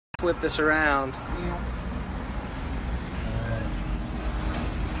flip this around.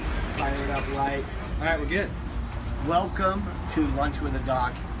 Fire it up light. All right, we're good. Welcome to Lunch with a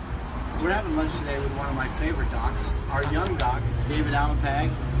Doc. We're having lunch today with one of my favorite docs, our young doc, David Alapag.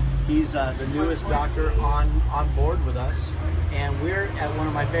 He's the newest doctor on board with us, and we're at one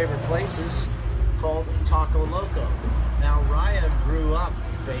of my favorite places called Taco Loco. Now, Raya grew up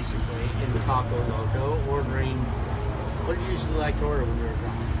basically in Taco Loco, ordering. What did you usually like to order when you were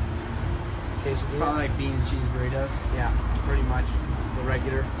growing up? Quesadilla? Probably like bean and cheese burritos. Yeah, pretty much the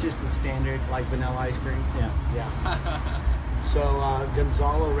regular. Just the standard. Like vanilla ice cream? Yeah. Yeah. So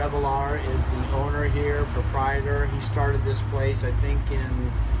Gonzalo Revelar is the owner here, proprietor. He started this place, I think,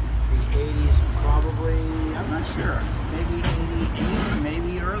 in the 80s, probably. I'm not sure. Maybe 88,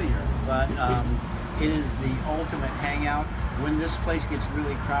 maybe earlier. But it is the ultimate hangout. When this place gets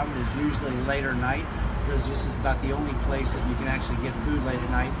really crowded, it's usually later night, because this is about the only place that you can actually get food late at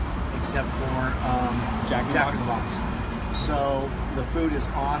night, except for Jack in the Box. So the food is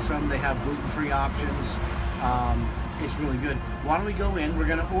awesome. They have gluten-free options. It's really good. Why don't we go in? We're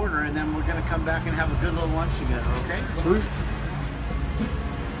going to order, and then we're going to come back and have a good little lunch together, okay?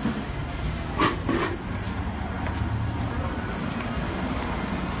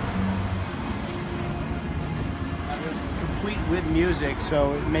 Complete with music,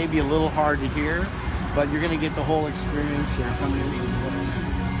 so it may be a little hard to hear, but you're going to get the whole experience here. Come in.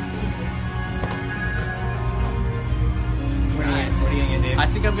 Nice. What are you gonna do? I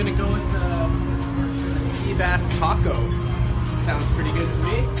think I'm gonna go with the sea bass taco. Sounds pretty good to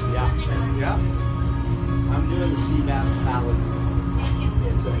me. Yeah. Yeah. I'm doing the sea bass salad.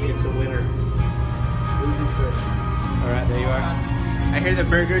 It's a winner. Gluten free. All right, there you are. I hear the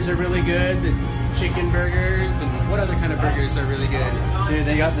burgers are really good. The chicken burgers, and what other kind of burgers are really good? Dude,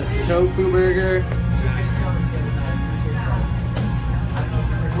 they got this tofu burger.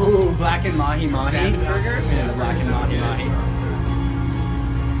 Ooh, black and mahi mahi. Salmon burgers? Yeah, the black and mahi mahi.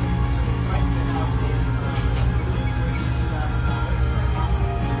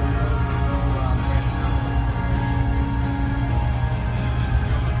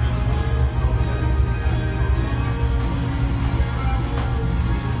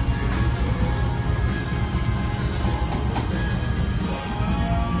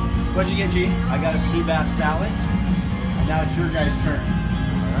 What'd you get, G? I got a sea bass salad, and now it's your guys' turn.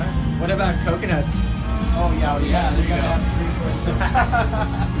 What about coconuts? Oh yeah, there you go.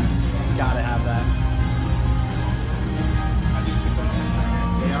 Gotta have that.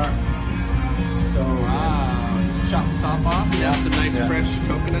 They are. So, just chop the top off. Yeah, some nice fresh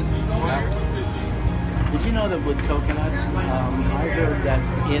coconut water. Did you know that with coconuts, I heard that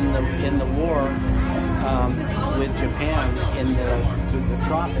in the war with Japan in the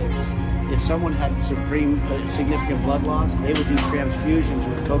tropics, if someone had significant blood loss, they would do transfusions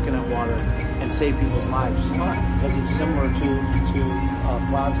with coconut water and save people's lives because it's similar to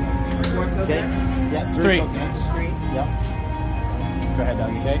plasma. Okay? Yeah, 3 coconuts. 3. Yep. Go ahead,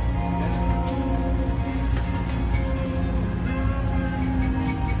 doggy. Okay.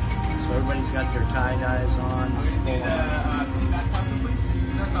 So everybody's got their tie-dyes on. Sea bass taco, please.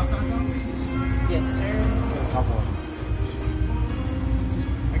 Is that soft taco? Yes, sir. A couple of them.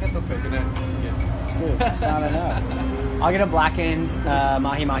 I got the coconut. Yeah. Dude, it's not enough. I'll get a blackened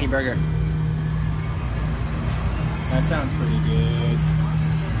mahi mahi burger. That sounds pretty good.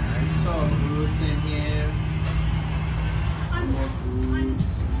 There's some foods in here.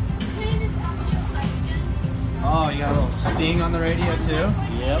 Oh, you got a little Sting on the radio too?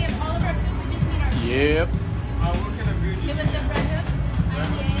 Yep. Yep. What kind of beer do you It was the Red Hook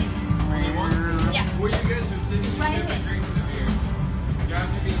IPA. Yeah. Where you guys are sitting, you Right have to here. drink the beer. You have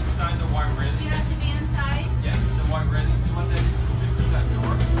to be inside the white red. You have to be inside. Yes, the white red is the one that is just at that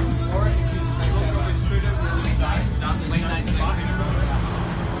door. Or you can straight up to the side, not the late night spot.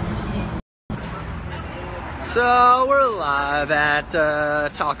 So we're live at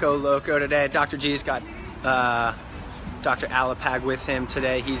Taco Loco today. Dr. G's got Dr. Alapag with him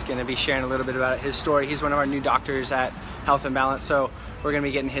today. He's going to be sharing a little bit about his story. He's one of our new doctors at Health and Balance, so we're going to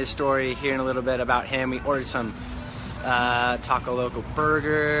be getting his story, hearing a little bit about him. We ordered some Taco Loco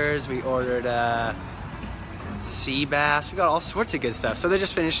burgers. We ordered sea bass. We got all sorts of good stuff. So they're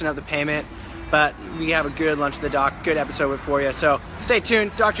just finishing up the payment, but we have a good lunch with the doc, good episode for you. So stay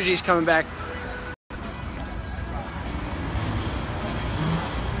tuned. Dr. G's coming back.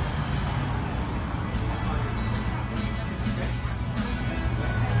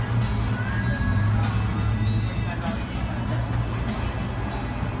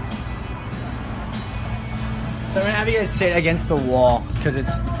 So I'm gonna have you guys sit against the wall because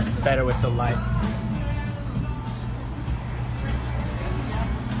it's better with the light.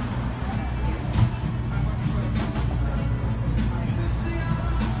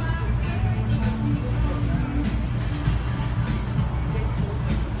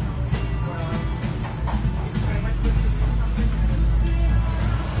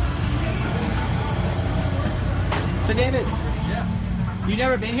 So David, Yeah. you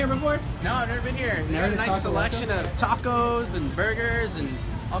never been here before? No, I've never been here. They Never got a been to nice Taco selection Loco? of tacos and burgers and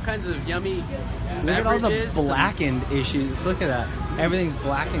all kinds of yummy Look at all the beverages. blackened issues. Look at that. Everything's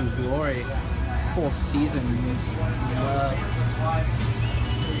black and glory. Full season.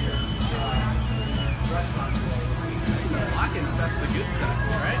 Blackened stuff's the good stuff,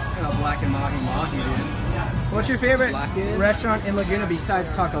 right? Black and mahi mahi, dude. What's your favorite Blackened? restaurant in Laguna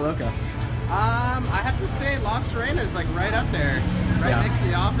besides Taco Loco? I have to say La Serena is like right up there. Right Yeah. next to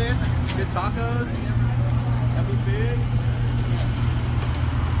the office. Good tacos. Yummy food.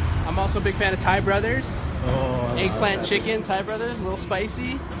 I'm also a big fan of Thai Brothers. Oh, Eggplant chicken, Thai Brothers, a little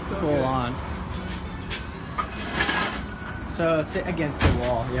spicy. So full good. on. So sit against the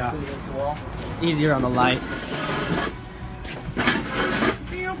wall, yeah. Against the wall. Easier on the light.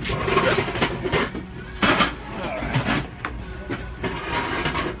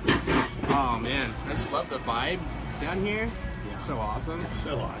 Oh man, I just love the vibe down here. It's so awesome.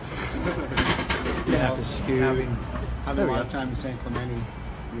 So awesome. You have to scoot. Having There a we lot go. of time in San Clemente,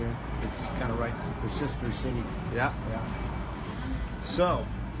 yeah, it's kind of right, the sister city. Yeah. Yeah. So,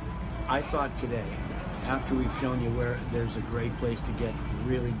 I thought today, after we've shown you where there's a great place to get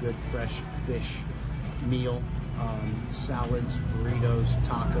really good fresh fish meal, salads, burritos,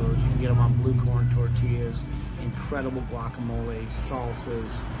 tacos. You can get them on blue corn tortillas, incredible guacamole,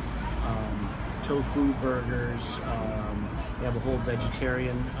 salsas, tofu burgers. They have a whole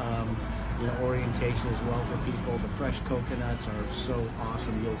vegetarian orientation as well for people. The fresh coconuts are so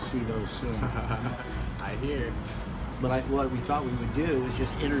awesome. You'll see those soon. I hear. But what we thought we would do is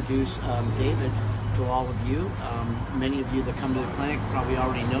just introduce David to all of you. Many of you that come to the clinic probably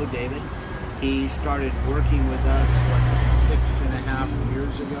already know David. He started working with us, 6.5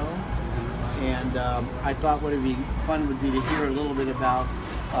 years ago. And I thought what would be fun would be to hear a little bit about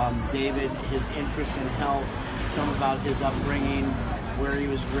David, his interest in health, some about his upbringing, where he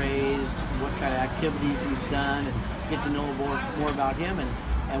was raised, what kind of activities he's done, and get to know more about him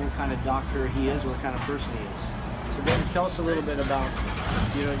and what kind of doctor he is, what kind of person he is. So David, tell us a little bit about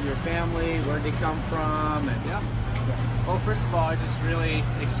your family, where did they come from, and Yeah. Well, first of all, I'm just really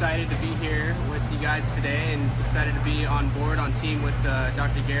excited to be here with you guys today, and excited to be on board on team with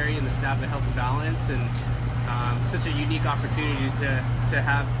Dr. Gary and the staff at Health and Balance, and such a unique opportunity to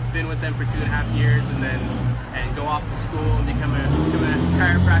have been with them for 2.5 years, and go off to school and become a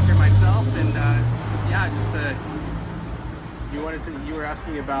chiropractor myself, and you were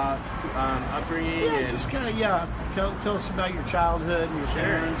asking about upbringing and just kind of tell us about your childhood and your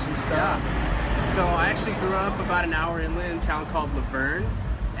parents and stuff. Yeah. So I actually grew up about an hour inland in a town called Laverne,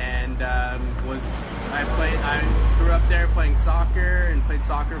 and I grew up there playing soccer and played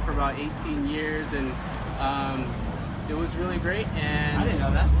soccer for about 18 years, and it was really great. And I didn't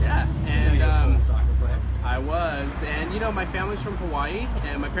know that. Yeah, You're a and soccer player. I was, and my family's from Hawaii,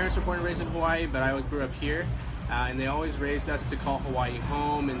 and my parents were born and raised in Hawaii, but I grew up here. And they always raised us to call Hawaii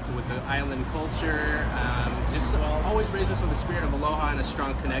home, and with the island culture, always raised us with a spirit of aloha and a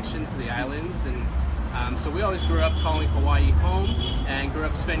strong connection to the islands. And so we always grew up calling Hawaii home, and grew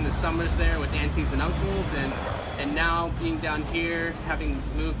up spending the summers there with aunties and uncles. And now being down here, having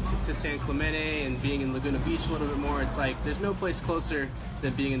moved to San Clemente and being in Laguna Beach a little bit more, it's like there's no place closer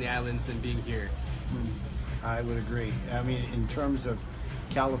than being in the islands than being here. I would agree. I mean, in terms of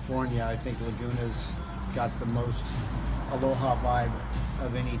California, I think Laguna's got the most aloha vibe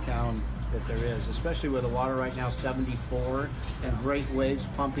of any town that there is, especially with the water right now 74 and great waves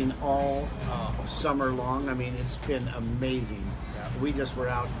pumping all summer long. I mean, it's been amazing. We just were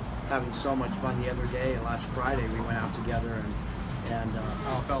out having so much fun the other day, and last Friday we went out together and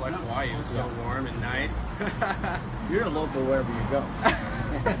It felt like Hawaii. It was so warm and nice. you're a local wherever you go.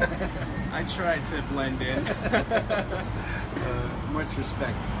 I tried to blend in. Much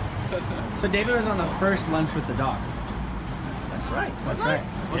respect. So David was on the first lunch with the doc. That's right. That's right.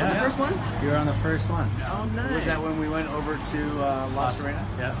 Was that the first one? You were on the first one. Oh, nice. Was that when we went over to La Serena?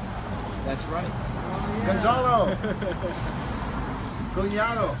 Yeah. That's right. Gonzalo!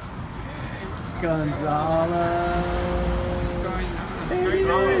 Cuñado! Gonzalo. How are you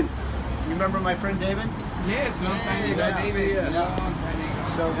doing? You remember my friend David? Yes, long time ago. Nice to see you. Long time ago.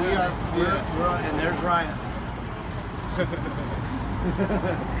 So we're on, and there's Ryan.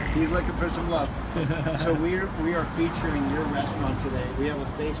 He's looking for some love. So we are featuring your restaurant today. We have a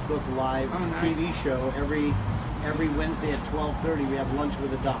Facebook Live TV show every Wednesday at 12:30. We have lunch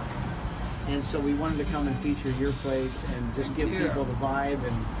with a doc, and so we wanted to come and feature your place and just give people the vibe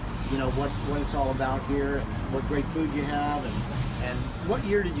and what it's all about here and what great food you have and what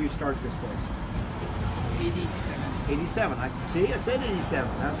year did you start this place? 87. 87. I can see. I said 87.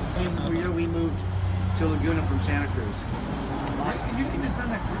 That's the same year we moved to Laguna from Santa Cruz. You live in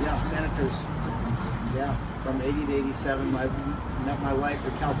Santa Cruz? Yeah, Santa Cruz. Yeah, from 80 to 87. I met my wife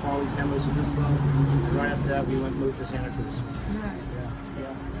at Cal Poly San Luis Obispo. And right after that, we moved to Santa Cruz. Nice.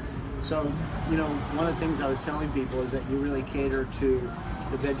 Yeah. So, you know, one of the things I was telling people is that you really cater to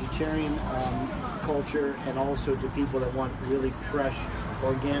the vegetarian culture and also to people that want really fresh,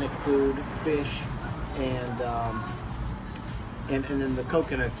 organic food, fish, and then the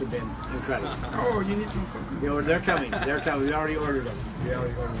coconuts have been incredible. Oh, you need some coconut. You know, they're coming. They're coming. We already ordered them.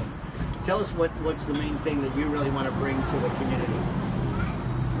 Tell us what's the main thing that you really want to bring to the community.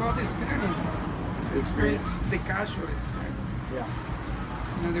 Well, the experience. The casual experience. Yeah.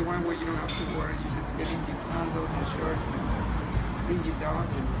 You know, the one where you don't have to worry. You just get in your sandals, your shorts, and bring your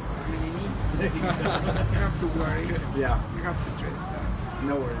dog and come in and eat. You don't have to worry. Yeah. You have to dress up.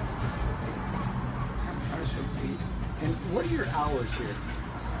 No worries. It's casual to eat. And what are your hours here?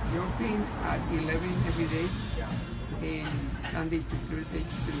 You open at 11 every day. Yeah. And Sunday to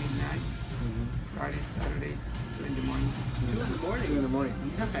Thursdays to midnight. Fridays, Saturdays, 2 in the morning. 2 in the morning. 2 in the morning.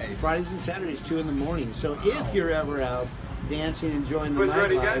 Nice. Fridays and Saturdays, 2 in the morning. So if you're ever out dancing, enjoying the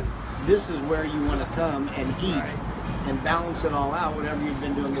nightlife, this is where you want to come and eat and balance it all out, whatever you've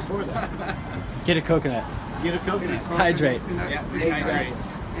been doing before that. Get a coconut. Get a coconut. Hydrate. Yeah, Exactly.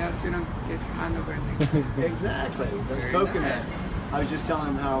 Yeah, so you don't get hangover next. Exactly. The Very coconut. nice. I was just telling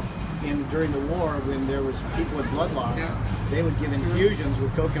him how during the war, when there was people with blood loss, they would give infusions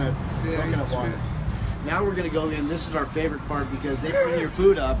with coconut water. Now we're going to go in. This is our favorite part because they bring your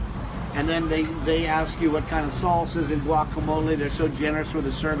food up, and then they ask you what kind of salsas and guacamole. They're so generous with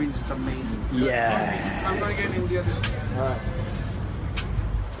the servings. It's amazing. Yeah. I'm going to get in the other side. All right.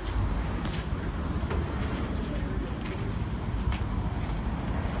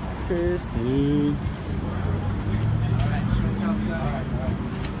 Christine.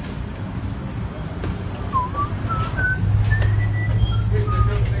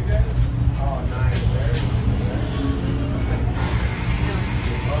 Oh, nice.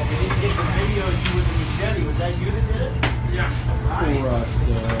 Oh, we need to get the video of you with the machete. Was that you that did it? Yeah. Nice.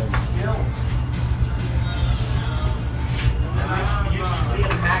 Skills. You should see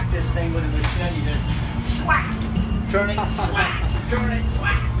him hack this thing with a machete. Just swhack. Turn it, swhack. Turn it,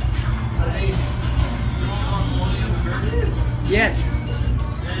 swhack. Amazing. Yes.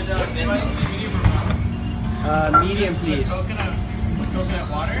 Medium, please. Coconut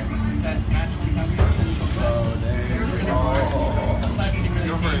water that naturally comes from the coconut. Oh, there you go. That's actually really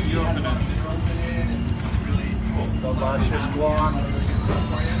tasty. It has about minerals in it, and it's really cool. The luscious guac.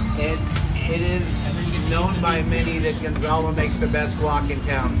 It is known by many that Gonzalo makes the best guac in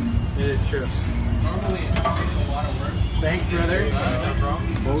town. It is true. Normally it takes a lot of work. Thanks, brother. I'll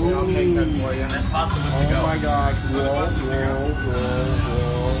take that for you. And pasta must Oh go. my gosh. Whoa.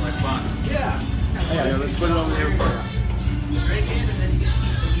 Like fun. Yeah. Yeah, let's put it over here for you. Drink it and then you get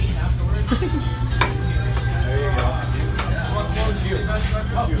to eat afterwards. There you go. What floats you?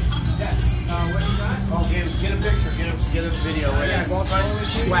 Yes. What do you got? Oh, get a picture. Get a video.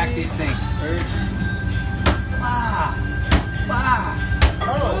 Whack this thing.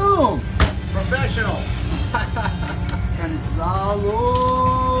 Oh, Boom. professional. Gonzalo.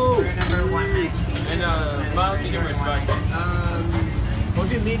 Number 119. And mild, medium, or spicy? We'll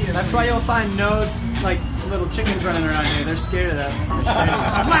do medium. That's why you'll find no like little chickens running around here. They're scared of that.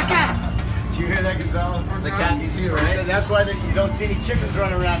 Did you hear that, Gonzalo? The cats too, right? So that's why you don't see any chickens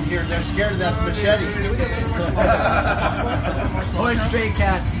running around here. They're scared of that machete. Or stray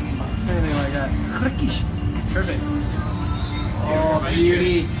cats. Anything like that. Perfect. Oh,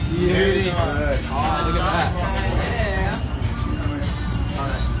 beauty. Beauty. Good. Oh, look at that.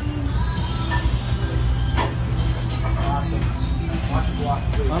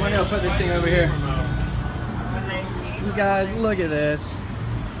 I'm gonna go put this thing over here. You guys, look at this.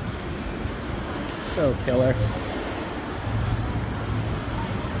 So killer.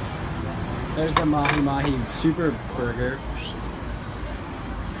 There's the Mahi Mahi Super Burger.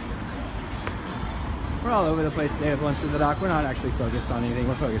 We're all over the place today with Lunch at the Dock. We're not actually focused on anything.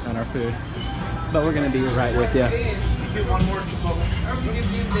 We're focused on our food. But we're gonna be right with you. Do one more Chipotle.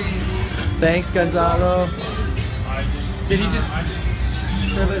 Thanks, Gonzalo. Did he just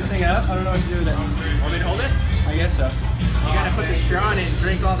serve this thing up? I don't know what to do with it. Want me to hold it? I guess so. You gotta put the straw in it and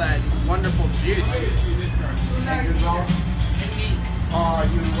drink all that wonderful juice. Hey, Gonzalo. Oh,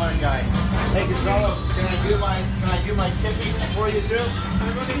 you what a guy. Hey, Gonzalo, can I do my tipping for you too?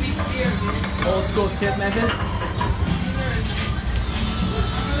 Old school tip method.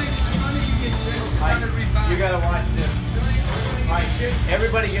 Mike, you gotta watch this. Mike,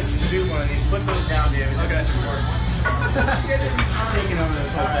 everybody gets to shoot one of these. Put those down, dude. Okay. Taking over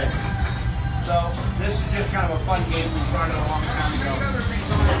this whole thing. So this kind of a fun game we started a long time ago.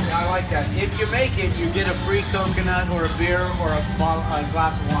 Yeah, I like that. If you make it, you get a free coconut or a beer or a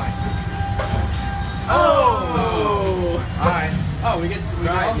glass of wine. Oh! All right. Oh, we get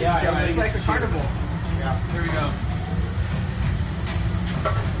Right, yeah, it's like a carnival. Yeah. Here we go.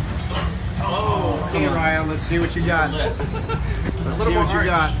 Oh, okay, Ryan. Let's see what you got. Let's see what you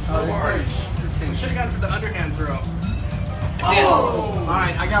got. We should have gone for the underhand throw. Oh! All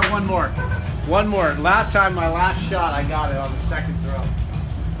right, I got one more. One more. Last time, my last shot, I got it on the second throw. All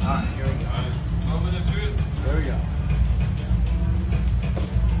right, here we go. There we go.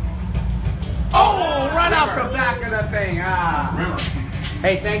 Oh, right off the back of the thing. Ah.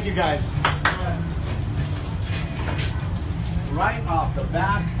 Hey, thank you guys. Right off the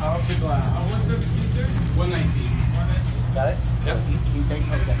back of the glass. 119. Got it? Yep. You take it.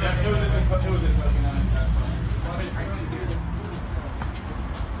 Okay. Yeah, it was just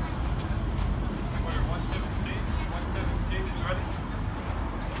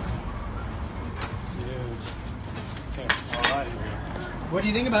What do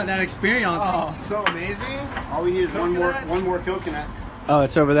you think about that experience? Oh, so amazing. All we need is one Coconuts. more coconut. Oh,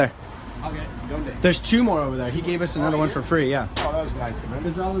 it's over there. Okay. Don't they? There's 2 more over there. He gave us another one for free, yeah. Oh, that was nice of him.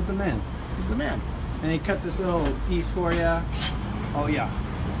 Gonzalo's the man. He's the man. And he cuts this little piece for you. Oh, yeah.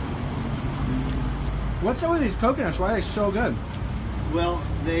 What's up with these coconuts? Why are they so good? Well,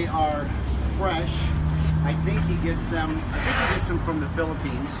 they are fresh. I think he gets them from the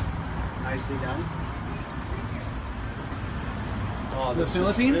Philippines. Nicely done. Oh, The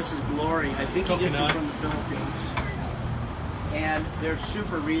Philippines? This is glory. I think he gets them from the Philippines. And they're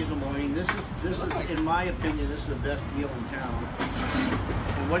super reasonable. I mean, this is in my opinion, this is the best deal in town.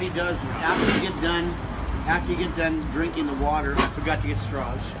 And what he does is after you get done drinking the water, I forgot to get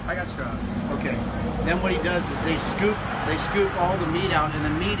straws. I got straws. Okay. Then what he does is they scoop all the meat out, and the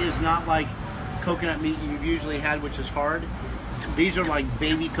meat is not like coconut meat you've usually had, which is hard. These are like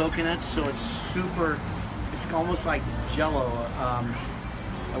baby coconuts, so it's super. It's almost like Jello.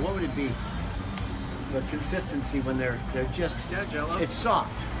 What would it be? The consistency when they're just. Yeah, Jello. It's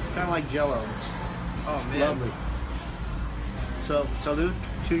soft. It's kind of like Jello. Oh man. Lovely. So salute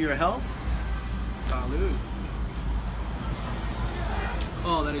to your health. Salud.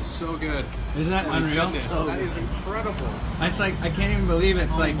 Oh, that is so good. Isn't that Oh my unreal? goodness, So that good. is incredible. It's like, I can't even believe it.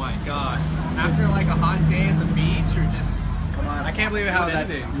 It's Oh like, my gosh. After like a hot day at the beach or just, Come on. I can't believe how Good that's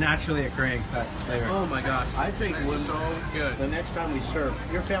editing. naturally occurring, that flavor. oh my gosh. I think that is so good. The next time we serve,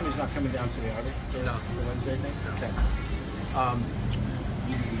 your family's not coming down today, are they? For No. the Wednesday thing? Okay.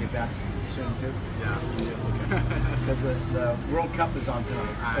 You can get back soon too? Yeah. Because the World Cup is on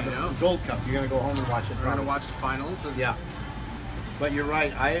tonight. I The know. Gold Cup. You're going to go home and watch it. We're gonna watch the finals. Of, Yeah. But you're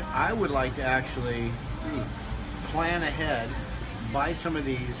right. I would like to actually plan ahead, buy some of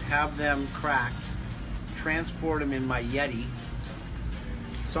these, have them cracked, transport them in my Yeti,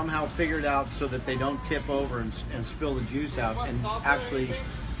 somehow figure it out so that they don't tip over and spill the juice out, and actually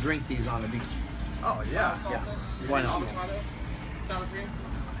drink these on the beach. Oh yeah. Yeah. Why not?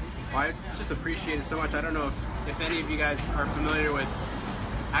 Well, I just appreciate it so much. I don't know if any of you guys are familiar with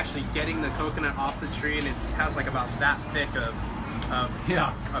actually getting the coconut off the tree, and it has like about that thick of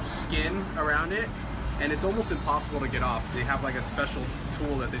skin around it, and it's almost impossible to get off. They have like a special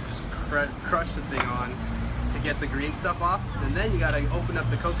tool that they just crush the thing on to get the green stuff off, and then you gotta open up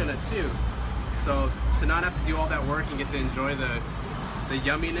the coconut too. So to not have to do all that work and get to enjoy the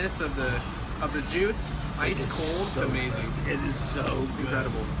yumminess of the juice, ice cold, it's amazing. It is so It's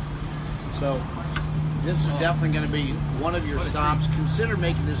incredible. So this is definitely going to be one of your What a stops. Consider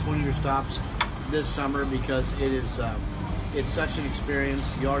making this one of your stops this summer, because it is it's such an experience.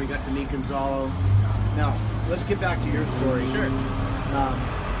 You already got to meet Gonzalo. Now let's get back to your story. Sure.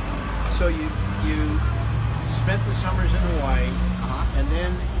 So you spent the summers in Hawaii, and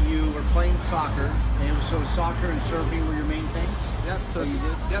then you were playing soccer. And so soccer and surfing were your main things. Yep. So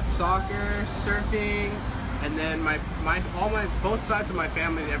soccer, surfing, and then both sides of my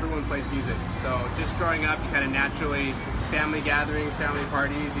family, everyone plays music. So just growing up, you kind of naturally family gatherings, family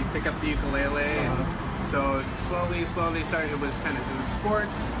parties. You pick up the ukulele, and so slowly started. It was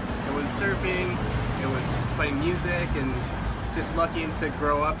sports, it was surfing, it was playing music, and just lucky to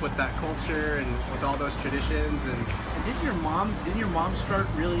grow up with that culture and with all those traditions. And Didn't your mom start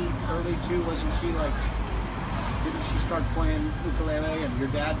really early too? Wasn't she like? Didn't she start playing ukulele, and your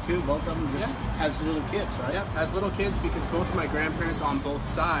dad too? Both of them just as little kids, right? Yep, as little kids, because both of my grandparents on both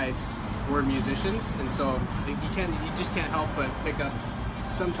sides were musicians, and so you just can't help but pick up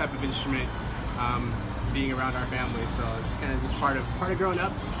some type of instrument being around our family. So it's kind of just part of growing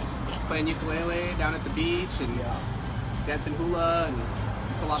up, playing ukulele down at the beach and dancing hula, and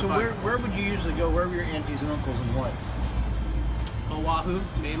it's a lot So of fun. where would you usually go? Where were your aunties and uncles and what? Oahu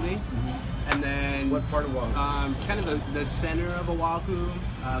mainly, and then What part of Oahu? kind of the center of Oahu,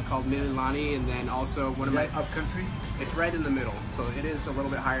 called Mililani, and then also one Is of my. that upcountry? It's right in the middle, so it is a little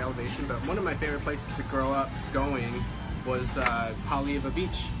bit higher elevation. But one of my favorite places to grow up going was Haleiwa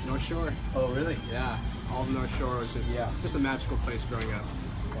Beach, North Shore. Oh, really? Yeah, all the North Shore was just a magical place growing up.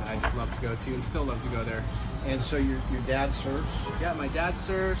 I just love to go to, and still love to go there. And so your dad surfs? Yeah, my dad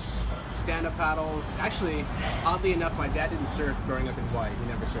surfs, stand-up paddles. Actually, oddly enough, my dad didn't surf growing up in Hawaii. He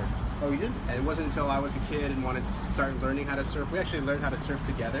never surfed. Oh, you did? And it wasn't until I was a kid and wanted to start learning how to surf. We actually learned how to surf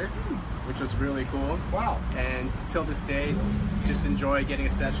together, which was really cool. Wow. And till this day, just enjoy getting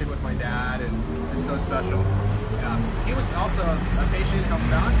a session with my dad, and it's so special. Yeah. He was also a patient, helped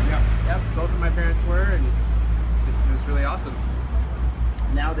balance. Yep, both of my parents were, and just it was really awesome.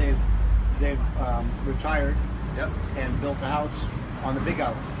 Now they've retired Yep. and built a house on the Big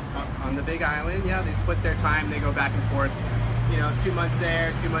Island. On the Big Island, yeah, they split their time. They go back and forth, 2 months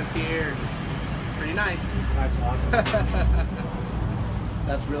there, 2 months here. It's pretty nice. That's awesome.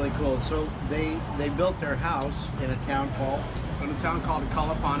 That's really cool. So they built their house in a town called? In a town called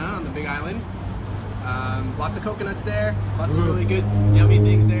Kalapana on the Big Island. Lots of coconuts there, lots of really good, yummy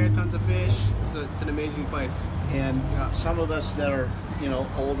things there, tons of fish. It's an amazing place. And Yeah. some of us that are,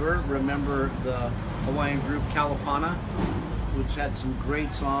 older remember the Hawaiian group Kalapana, which had some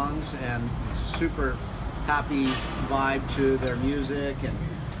great songs and super happy vibe to their music, and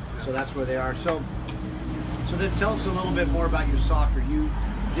so that's where they are. So then tell us a little bit more about your soccer. You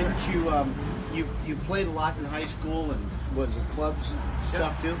played a lot in high school, and was it clubs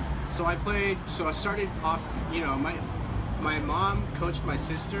stuff too? So I started off, my mom coached my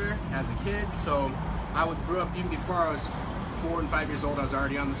sister as a kid, so I grew up even before I was 4 and 5 years old. I was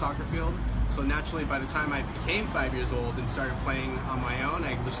already on the soccer field. So naturally, by the time I became 5 years old and started playing on my own,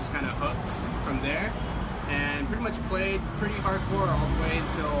 I was just kind of hooked from there, and pretty much played pretty hardcore all the way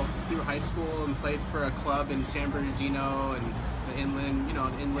until through high school, and played for a club in San Bernardino and the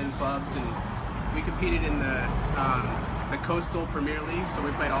inland clubs, and we competed in the Coastal Premier League. So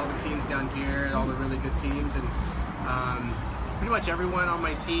we played all the teams down here, all the really good teams, and pretty much everyone on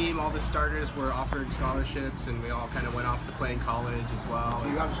my team, all the starters were offered scholarships, and we all kind of went off to play in college as well.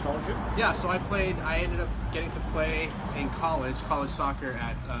 You got a scholarship? Yeah, so I ended up getting to play in college soccer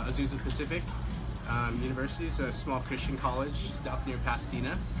at Azusa Pacific University. It's a small Christian college up near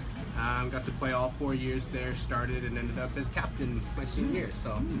Pasadena. Got to play all 4 years there, started and ended up as captain my senior year.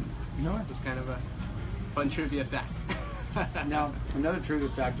 So it was kind of a fun trivia fact. Now, another trivia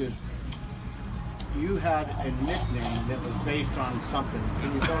fact is you had a nickname that was based on something.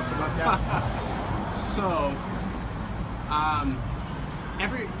 Can you tell us about that? So,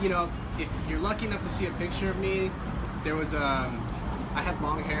 if you're lucky enough to see a picture of me, there was I had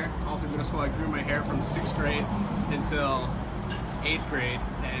long hair all through middle school. I grew my hair from 6th grade until 8th grade,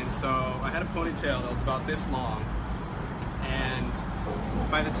 and so I had a ponytail that was about this long. And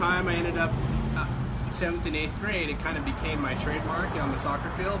by the time I ended up 7th and 8th grade, it kind of became my trademark on the soccer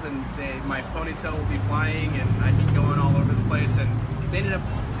field, and my ponytail would be flying, and I'd be going all over the place, and they ended up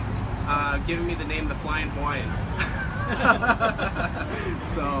giving me the name the Flying Hawaiian.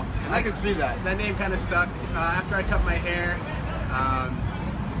 So I could see that. That name kind of stuck. After I cut my hair,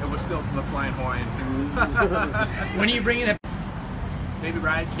 it was still the Flying Hawaiian. When are you bringing it? Maybe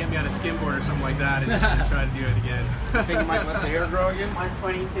Ryan can get me on a skimboard or something like that and try to do it again. I think you might let the hair grow again.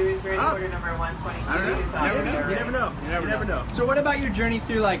 122 is ready, order number 122. I don't know. You never know. You never know. So what about your journey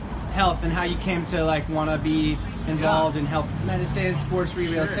through health and how you came to want to be involved in health medicine, sports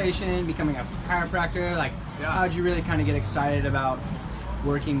rehabilitation, becoming a chiropractor? How did you really kind of get excited about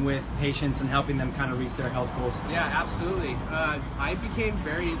working with patients and helping them kind of reach their health goals? Yeah, absolutely. I became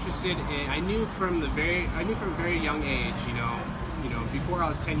very interested I knew from a very young age, before I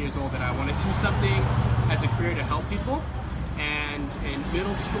was 10 years old, that I wanted to do something as a career to help people. And in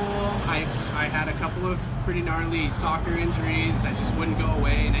middle school, I had a couple of pretty gnarly soccer injuries that just wouldn't go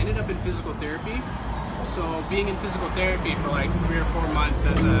away, and I ended up in physical therapy. So being in physical therapy for 3 or 4 months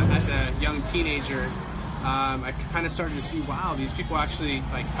as a young teenager, I kind of started to see, wow, these people actually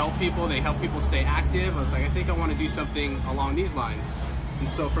help people. They help people stay active. I was like, I think I want to do something along these lines. And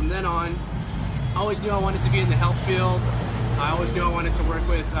so from then on, I always knew I wanted to be in the health field. I always knew I wanted to work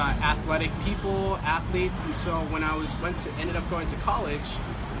with athletic people, athletes, and so when I ended up going to college,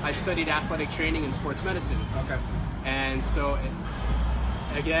 I studied athletic training and sports medicine. Okay. And so,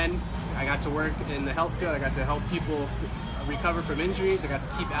 again, I got to work in the health field. I got to help people recover from injuries. I got to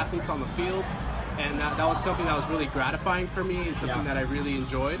keep athletes on the field, and that was something that was really gratifying for me and something that I really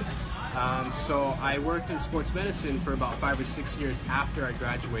enjoyed. So I worked in sports medicine for about 5 or 6 years after I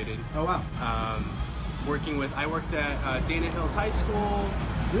graduated. Oh wow. I worked at Dana Hills High School,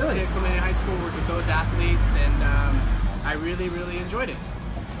 Really? San Clemente High School, worked with those athletes, and I really, really enjoyed it.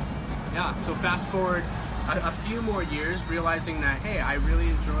 Yeah, so fast forward a few more years, realizing that, hey, I really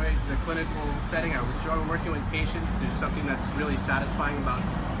enjoy the clinical setting. I enjoy working with patients. There's something that's really satisfying about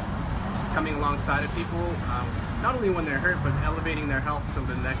coming alongside of people, not only when they're hurt, but elevating their health to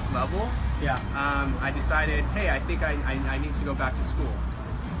the next level. Yeah. I decided, hey, I think I need to go back to school.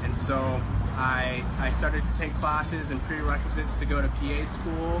 And so I started to take classes and prerequisites to go to PA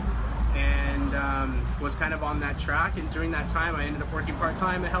school, and was kind of on that track. And during that time, I ended up working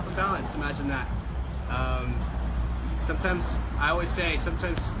part-time at Health and Balance. Imagine that. Sometimes, I always say,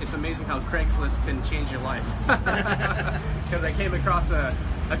 sometimes it's amazing how Craigslist can change your life. Because I came across a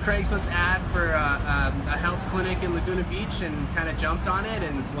Craigslist ad for a health clinic in Laguna Beach and kind of jumped on it.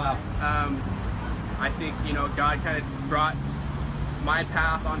 And Wow. I think, God kind of brought my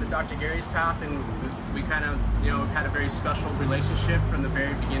path onto Dr. Gary's path, and we kind of, had a very special relationship from the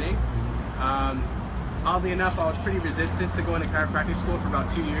very beginning. Oddly enough, I was pretty resistant to going to chiropractic school for about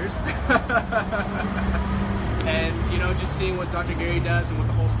 2 years. And, just seeing what Dr. Gary does and what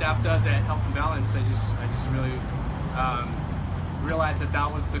the whole staff does at Health and Balance, I just really realized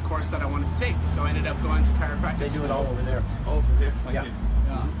that was the course that I wanted to take. So I ended up going to chiropractic They do school. it all over there. Over there. Yeah.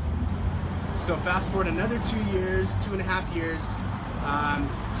 So fast forward another 2 years, 2.5 years.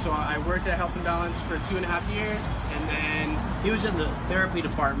 So I worked at Health and Balance for 2.5 years, and then He was in the therapy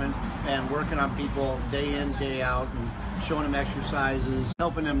department and working on people day in, day out, and showing them exercises,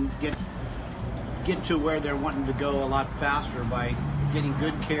 helping them get to where they're wanting to go a lot faster by getting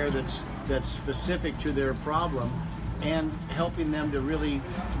good care that's specific to their problem, and helping them to really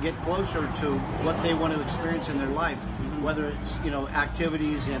get closer to what they want to experience in their life, whether it's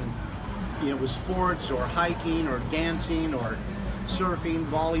activities in with sports or hiking or dancing or surfing,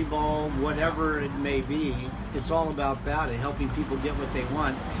 volleyball, whatever it may be. It's all about that and helping people get what they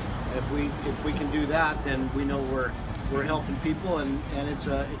want. And if we can do that, then we know we're helping people, and it's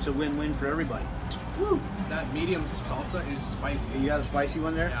a win-win for everybody. woo, that medium salsa is spicy. You got a spicy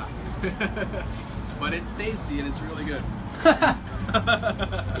one there? Yeah. But it's tasty and it's really good.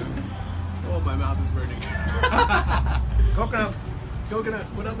 Oh, my mouth is burning. Coconut. Coconut,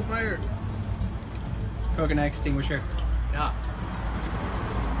 put out the fire. Coconut extinguisher. Yeah.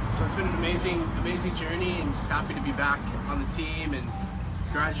 So it's been an amazing journey, and just happy to be back on the team, and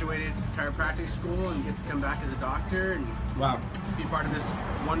graduated chiropractic school and get to come back as a doctor and Wow. be part of this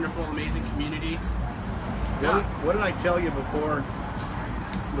wonderful, amazing community. What did I tell you before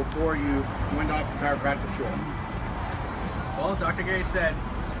you went off to chiropractic school? Well, Dr. Gary said,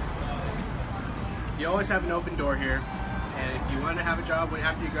 you always have an open door here, and if you want to have a job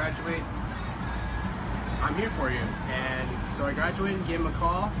after you graduate, I'm here for you. And so I graduated and gave him a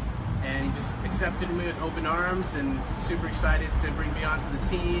call, and he just accepted me with open arms and super excited to bring me onto the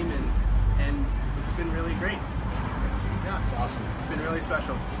team, and it's been really great. Yeah, That's awesome. it's been really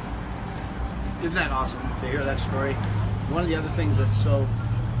special. Isn't that awesome to hear that story? One of the other things that's so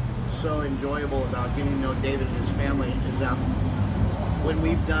enjoyable about getting to know David and his family is that when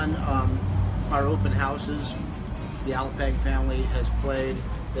we've done our open houses, the Alapag family has played.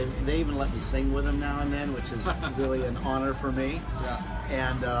 They even let me sing with them now and then, which is really an honor for me.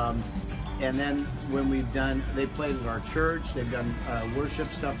 Yeah. And then when they played at our church. They've done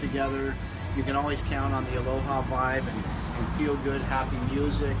worship stuff together. You can always count on the aloha vibe and feel good, happy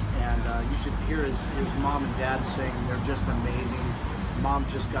music. And you should hear his mom and dad sing. They're just amazing.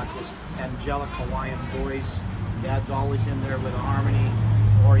 Mom's just got this angelic Hawaiian voice. Dad's always in there with a harmony,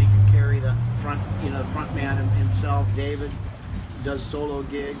 or he can carry the front man himself. David does solo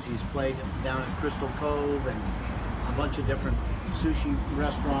gigs. He's played down at Crystal Cove and a bunch of different sushi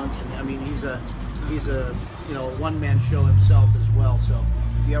restaurants. And I mean, he's a one-man show himself as well. So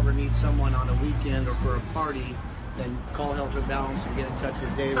if you ever need someone on a weekend or for a party, then call Health and Balance and get in touch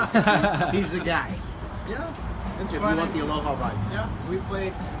with David. He's the guy. Yeah. It's If fun. you want the aloha vibe. Yeah, we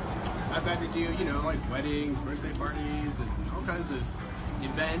played. I've had to do, like weddings, birthday parties, and all kinds of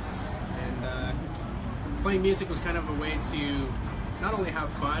events. And playing music was kind of a way to not only have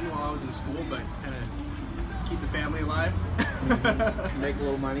fun while I was in school, but kind of keep the family alive. Make a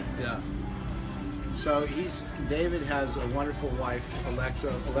little money. Yeah. So David has a wonderful wife,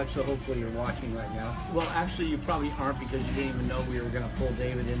 Alexa. Alexa, hopefully you're watching right now. Well, actually you probably aren't, because you didn't even know we were going to pull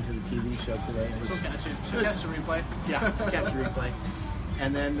David into the TV show today. She'll catch it. She'll catch the replay. Yeah, catch the replay.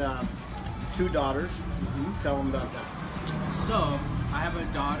 And then 2 daughters. Tell them about that. So I have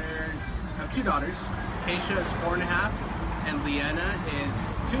two daughters. Keisha is 4.5, and Leanna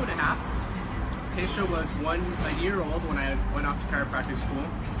is 2.5. Keisha was a year old when I went off to chiropractic school,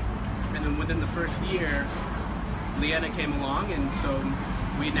 and then within the first year, Leanna came along, and so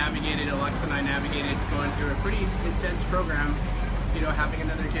Alexa and I navigated going through a pretty intense program, you know, having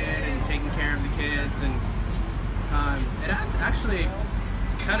another kid and taking care of the kids, and it actually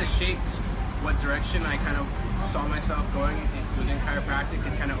kind of shaped what direction I kind of saw myself going within chiropractic,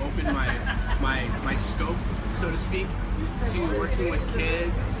 and kind of opened my scope, so to speak, to working with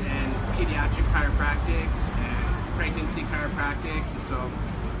kids and pediatric chiropractics and pregnancy chiropractic. And so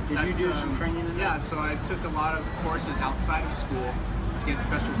Did you do some training in that? Yeah, so I took a lot of courses outside of school to get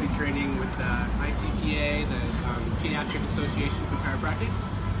specialty training with the ICPA, the Pediatric Association for Chiropractic,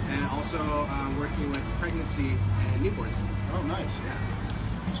 and also working with pregnancy and newborns. Oh, nice.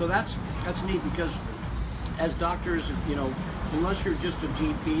 Yeah. So that's neat, because as doctors, you know, unless you're just a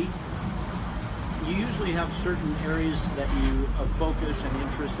GP, you usually have certain areas that you focus and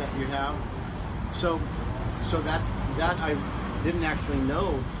interest that you have. So that I didn't actually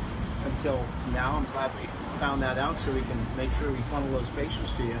know until now. I'm glad we found that out, so we can make sure we funnel those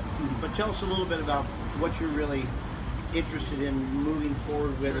patients to you. But tell us a little bit about what you're really interested in moving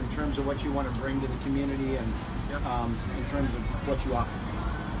forward with, in terms of what you want to bring to the community, and in terms of what you offer.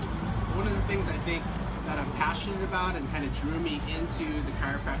 One of the things I think that I'm passionate about and kind of drew me into the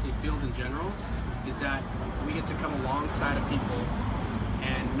chiropractic field in general is that we get to come alongside of people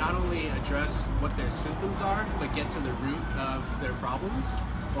and not only address what their symptoms are, but get to the root of their problems,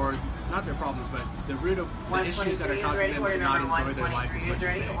 or not their problems, but the root of the issues that are causing them to not enjoy their life as much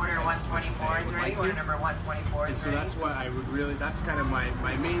as they Order 124 is ready. Order number 124 And is so ready. that's what I would really, that's kind of my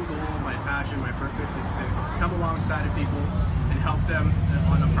main goal, my passion, my purpose, is to come alongside of people and help them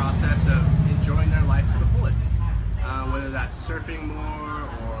on a process of enjoying their life to the fullest. Whether that's surfing more,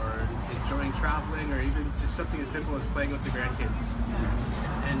 or enjoying traveling, or even just something as simple as playing with the grandkids.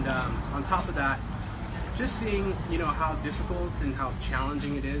 And on top of that, just seeing, you know, how difficult and how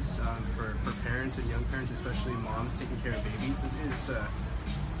challenging it is for parents and young parents, especially moms, taking care of babies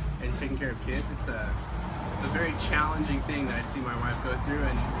and taking care of kids. It's a very challenging thing that I see my wife go through,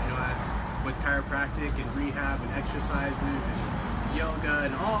 and you know, as with chiropractic and rehab and exercises and yoga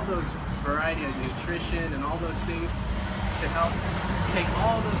and all those variety of nutrition and all those things, to help take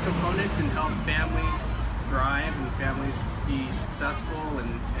all those components and help families thrive and families be successful,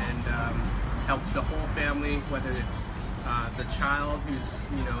 and help the whole family, whether it's the child who's,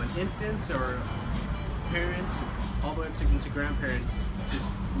 you know, an infant, or parents, all the way up to grandparents,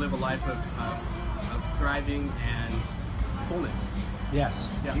 just live a life of thriving and fullness. Yes.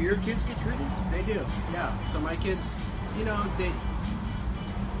 Yeah. Do your kids get treated? They do, yeah. So my kids, you know,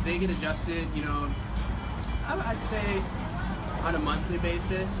 they get adjusted, you know, I'd say on a monthly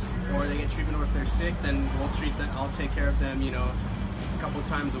basis, or they get treatment, or if they're sick, then I'll take care of them, you know, a couple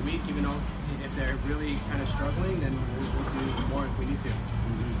times a week, even though if they're really kind of struggling, then we'll do more if we need to.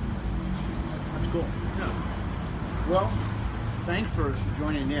 That's cool. Yeah. Well, thanks for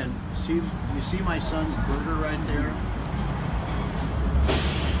joining in. You see my son's burger right there?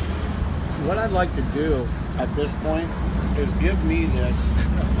 What I'd like to do at this point is give me this.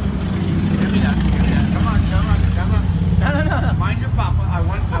 Give me that. Come on. No. Mind your papa. I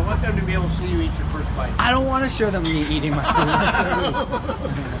want them to be able to see you eat your first bite. I don't want to show them me eating my food.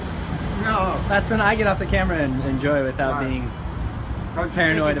 No. That's when I get off the camera and enjoy without Right. being Don't you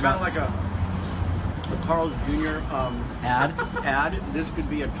paranoid think it's about kind of like a Carl's Jr. ad. This could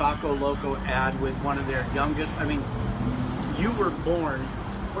be a Taco Loco ad with one of their youngest. I mean, you were born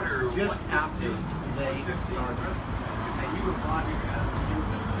just after they started, and you were bonding.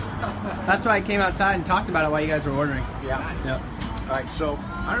 That's why I came outside and talked about it while you guys were ordering. Yeah. Nice. Yep. All right. So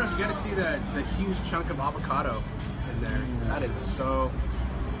I don't know if you got to see the huge chunk of avocado in there. That is so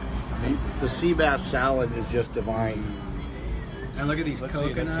amazing. the sea bass salad is just divine. And look at these Let's see.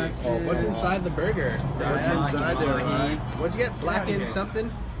 coconuts. Oh, what's inside the burger? What's inside there, right? What'd you get? Blackened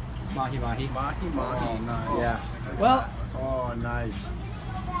something? Mahi mahi. Mahi mahi. Oh, nice. Yeah. Well, Oh, nice.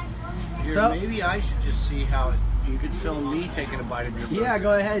 Here, So- maybe I should just see how you could film me taking a bite of your burger. yeah,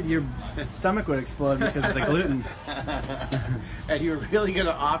 go ahead. Your stomach would explode because of the gluten. And you're really going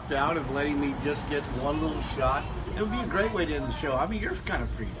to opt out of letting me just get one little shot? It would be a great way to end the show. I mean, you're kind of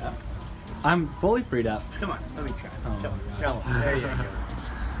freed up. I'm fully freed up. Come on, let me try. Oh, Tell him. There you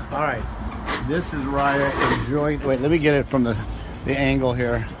go. All right. This is Raya enjoying. Wait, let me get it from the angle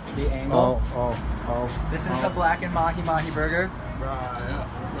here. The angle. Oh. This is the blackened mahi mahi burger. Raya.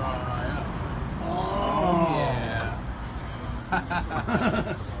 Oh.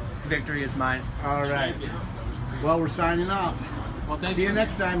 Yeah. Victory is mine. All right. Well, we're signing off. Well, thanks. See you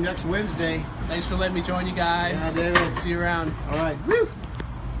next time, next Wednesday. Thanks for letting me join you guys. Yeah, David. See you around. All right. Woo!